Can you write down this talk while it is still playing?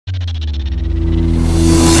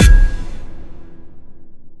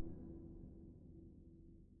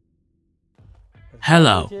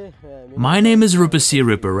Hello, my name is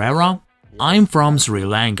Rupasiri Perera. I'm from Sri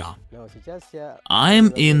Lanka.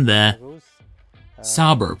 I'm in the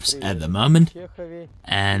suburbs at the moment,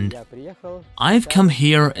 and I've come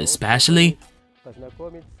here especially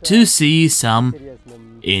to see some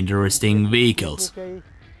interesting vehicles.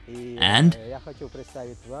 And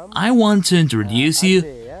I want to introduce you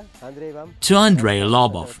to Andrei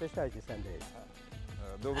Lobov.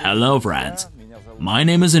 Hello friends, my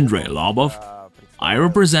name is Andrei Lobov. I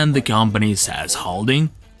represent the company SAS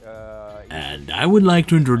Holding, and I would like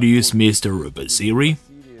to introduce Mr. Rupasiri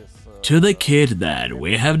to the kit that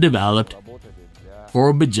we have developed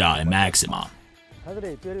for Bajaj Maxima.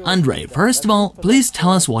 Andrei, first of all, please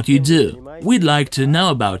tell us what you do. We'd like to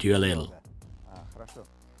know about you a little.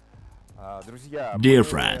 Dear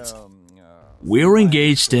friends, we're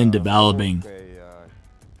engaged in developing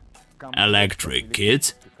electric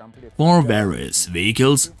kits for various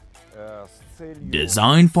vehicles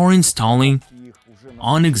designed for installing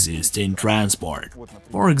on existing transport.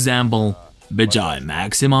 For example, Bajaj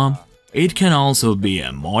Maxima. It can also be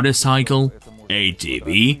a motorcycle,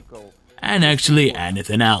 ATV, and actually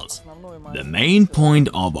anything else. The main point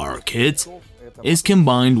of our kits is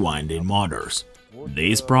combined winding motors.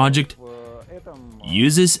 This project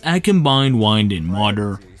uses a combined winding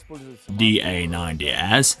motor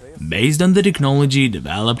DA-90S based on the technology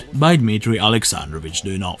developed by Dmitry Alexandrovich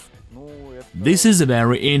Duyunov. This is a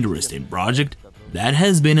very interesting project that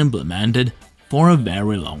has been implemented for a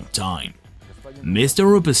very long time. Mr.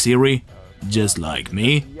 Rupasiri, just like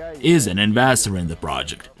me, is an investor in the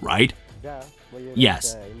project, right?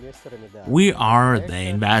 Yes, we are the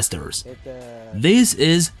investors. This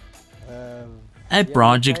is a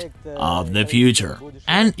project of the future,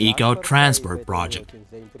 an eco-transport project.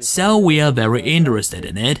 So we are very interested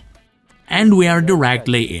in it, and we are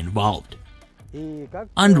directly involved.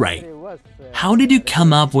 Andrei, how did you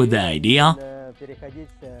come up with the idea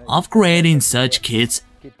of creating such kits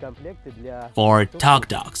for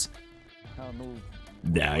tuk-tuks?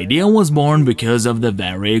 The idea was born because of the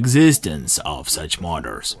very existence of such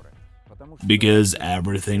motors, because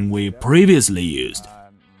everything we previously used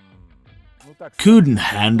couldn't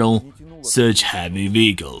handle such heavy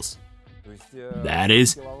vehicles. That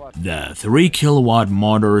is, the 3 kilowatt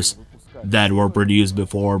motors that were produced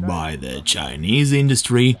before by the Chinese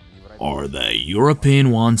industry or the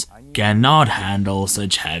European ones cannot handle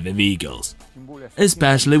such heavy vehicles,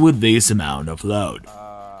 especially with this amount of load.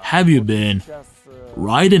 Have you been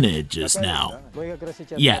riding it just now?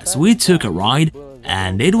 Yes, we took a ride,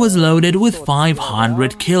 and it was loaded with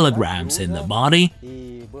 500 kilograms in the body,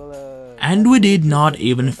 and we did not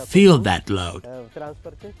even feel that load.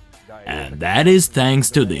 And that is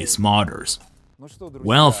thanks to these motors.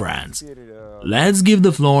 Well, friends, let's give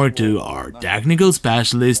the floor to our technical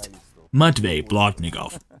specialist, Matvey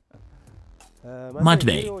Plotnikov.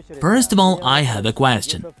 Matvey, first of all, I have a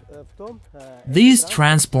question. This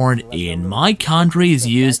transport in my country is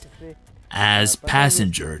used as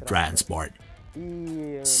passenger transport.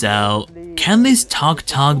 So, can this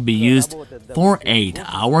tuk-tuk be used for 8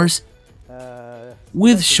 hours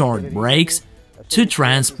with short breaks to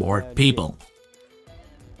transport people?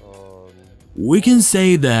 We can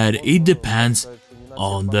say that it depends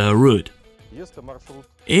on the route.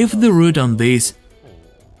 If the route on this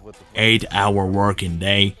 8-hour working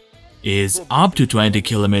day is up to 20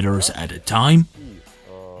 kilometers at a time,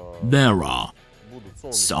 there are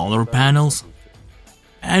solar panels,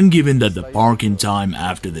 and given that the parking time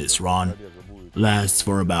after this run lasts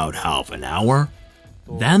for about half an hour,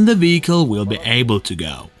 then the vehicle will be able to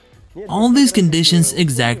go. All these conditions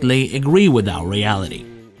exactly agree with our reality.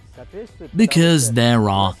 Because there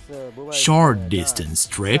are short-distance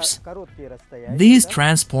trips, this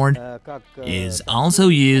transport is also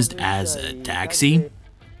used as a taxi.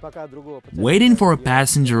 Waiting for a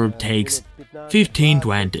passenger takes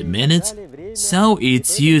 15–20 minutes, so it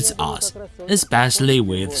suits us, especially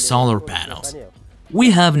with solar panels.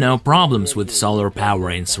 We have no problems with solar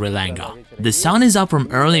power in Sri Lanka. The sun is up from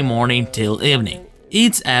early morning till evening.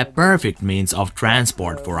 It's a perfect means of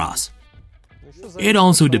transport for us. It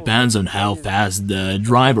also depends on how fast the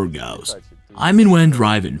driver goes. I mean, when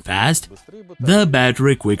driving fast, the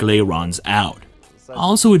battery quickly runs out.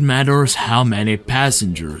 Also, it matters how many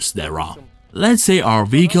passengers there are. Let's say our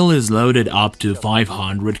vehicle is loaded up to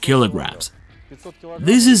 500 kilograms.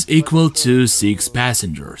 This is equal to 6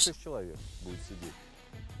 passengers.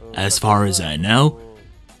 As far as I know,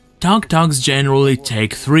 tuk-tuks generally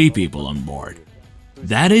take 3 people on board.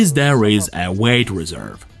 That is, there is a weight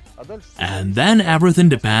reserve. And then everything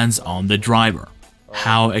depends on the driver,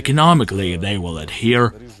 how economically they will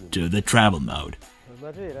adhere to the travel mode.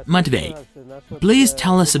 Matvey, please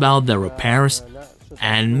tell us about the repairs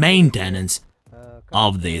and maintenance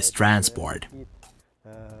of this transport.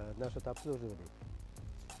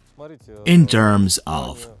 In terms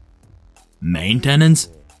of maintenance,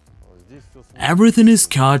 everything is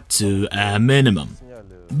cut to a minimum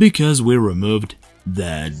because we removed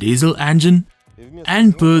the diesel engine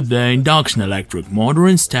and put the induction electric motor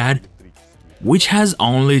instead, which has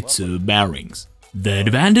only 2 bearings. The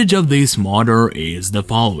advantage of this motor is the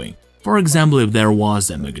following. For example, if there was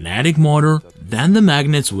a magnetic motor, then the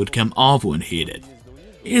magnets would come off when heated.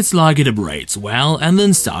 It's like it operates well and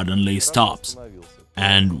then suddenly stops.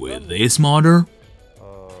 And with this motor,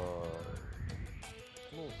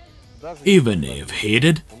 even if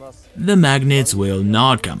heated, the magnets will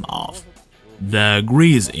not come off. The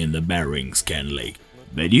grease in the bearings can leak,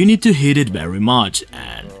 but you need to heat it very much,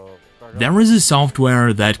 and there is a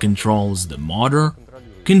software that controls the motor,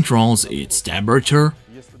 controls its temperature,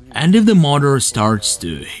 and if the motor starts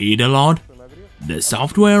to heat a lot, the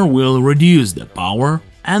software will reduce the power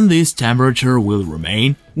and this temperature will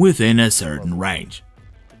remain within a certain range.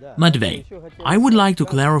 Matvey, I would like to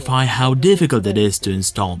clarify how difficult it is to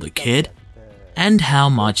install the kit and how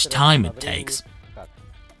much time it takes.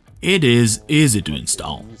 It is easy to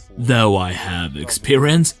install. Though I have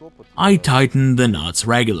experience, I tighten the nuts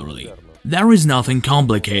regularly. There is nothing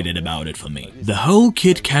complicated about it for me. The whole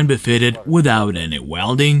kit can be fitted without any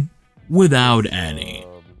welding, without any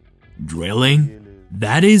drilling.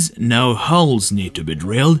 That is, no holes need to be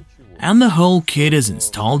drilled, and the whole kit is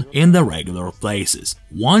installed in the regular places.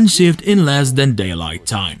 One shift in less than daylight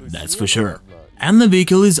time, that's for sure. And the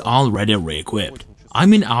vehicle is already re-equipped. I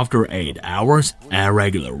mean, after 8 hours, a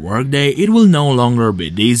regular workday, it will no longer be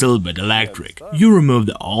diesel but electric. You remove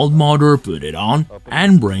the old motor, put it on,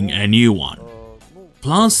 and bring a new one.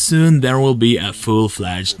 Plus, soon there will be a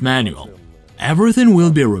full-fledged manual. Everything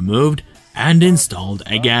will be removed and installed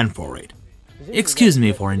again for it. Excuse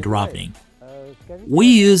me for interrupting. We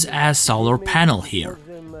use a solar panel here.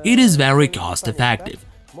 It is very cost-effective.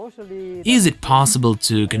 Is it possible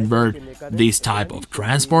to convert this type of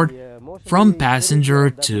transport from passenger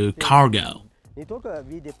to cargo?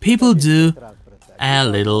 People do a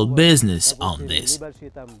little business on this.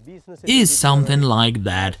 Is something like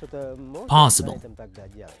that possible?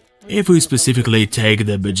 If we specifically take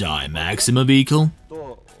the Bajaj Maxima vehicle,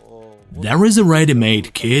 there is a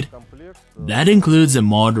ready-made kit that includes a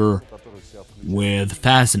motor with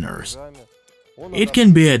fasteners. It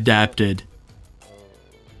can be adapted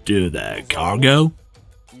to the cargo,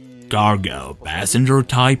 passenger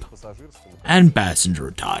type, and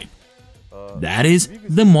passenger type. That is,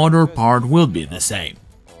 the motor part will be the same.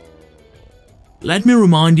 Let me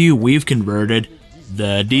remind you, we've converted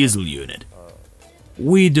the diesel unit.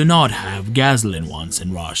 We do not have gasoline ones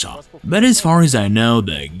in Russia, but as far as I know,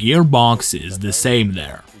 the gearbox is the same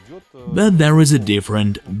there. But there is a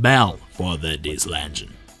different bell for the diesel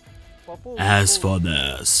engine. As for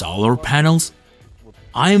the solar panels,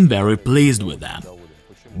 I am very pleased with them,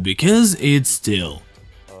 because it's still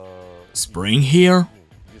spring here,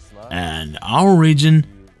 and our region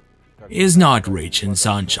is not rich in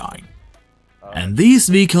sunshine. And this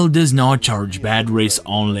vehicle does not charge batteries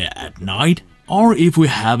only at night or if we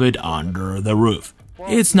have it under the roof.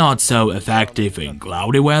 It's not so effective in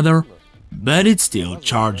cloudy weather, but it still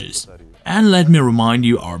charges. And let me remind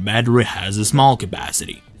you, our battery has a small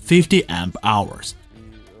capacity, 50 amp hours.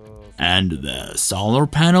 And the solar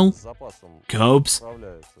panel copes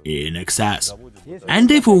in excess. And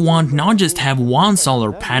if we want not just have one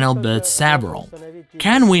solar panel but several,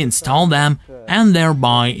 can we install them and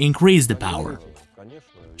thereby increase the power?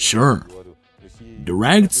 Sure.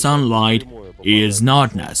 Direct sunlight is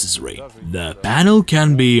not necessary. The panel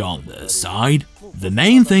can be on the side. The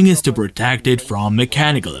main thing is to protect it from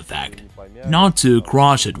mechanical effect, not to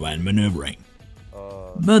crush it when maneuvering.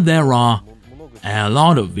 But there are a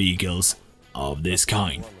lot of vehicles of this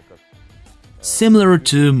kind. Similar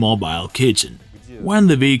to mobile kitchen, when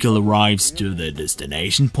the vehicle arrives to the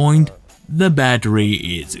destination point, the battery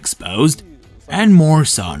is exposed, and more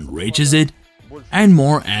sun reaches it, and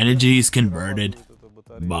more energy is converted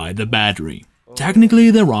by the battery.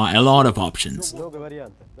 Technically, there are a lot of options.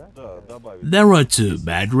 There are 2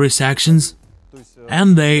 battery sections,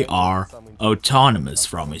 and they are autonomous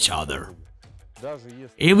from each other.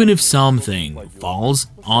 Even if something falls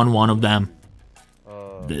on one of them,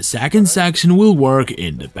 the second section will work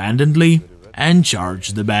independently and charge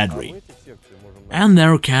the battery. And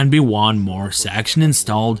there can be one more section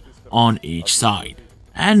installed on each side,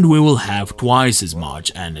 and we will have twice as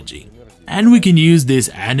much energy. And we can use this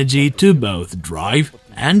energy to both drive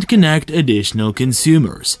and connect additional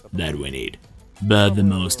consumers that we need. But the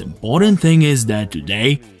most important thing is that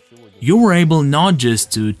today you were able not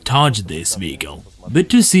just to touch this vehicle, but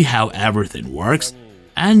to see how everything works,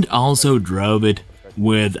 and also drove it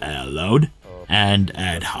with a load and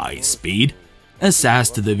at high speed,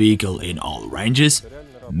 assessed the vehicle in all ranges,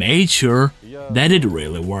 made sure that it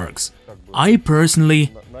really works. I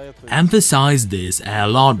personally emphasize this a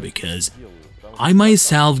lot because I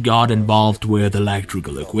myself got involved with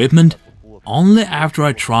electrical equipment only after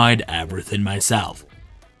I tried everything myself.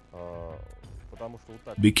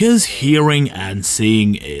 Because hearing and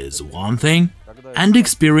seeing is one thing, and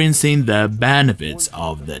experiencing the benefits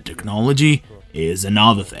of the technology is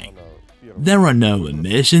another thing. There are no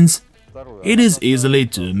emissions, it is easily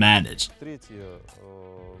to manage.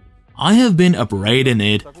 I have been operating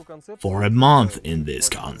it for a month in this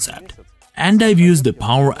concept, and I've used the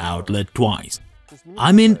power outlet twice.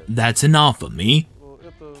 I mean, that's enough for me,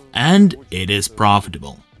 and it is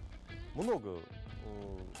profitable.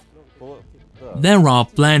 There are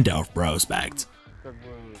plenty of prospects.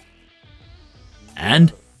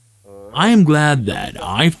 And I am glad that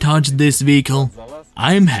I've touched this vehicle.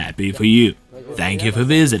 I am happy for you. Thank you for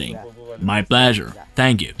visiting. My pleasure.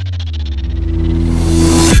 Thank you.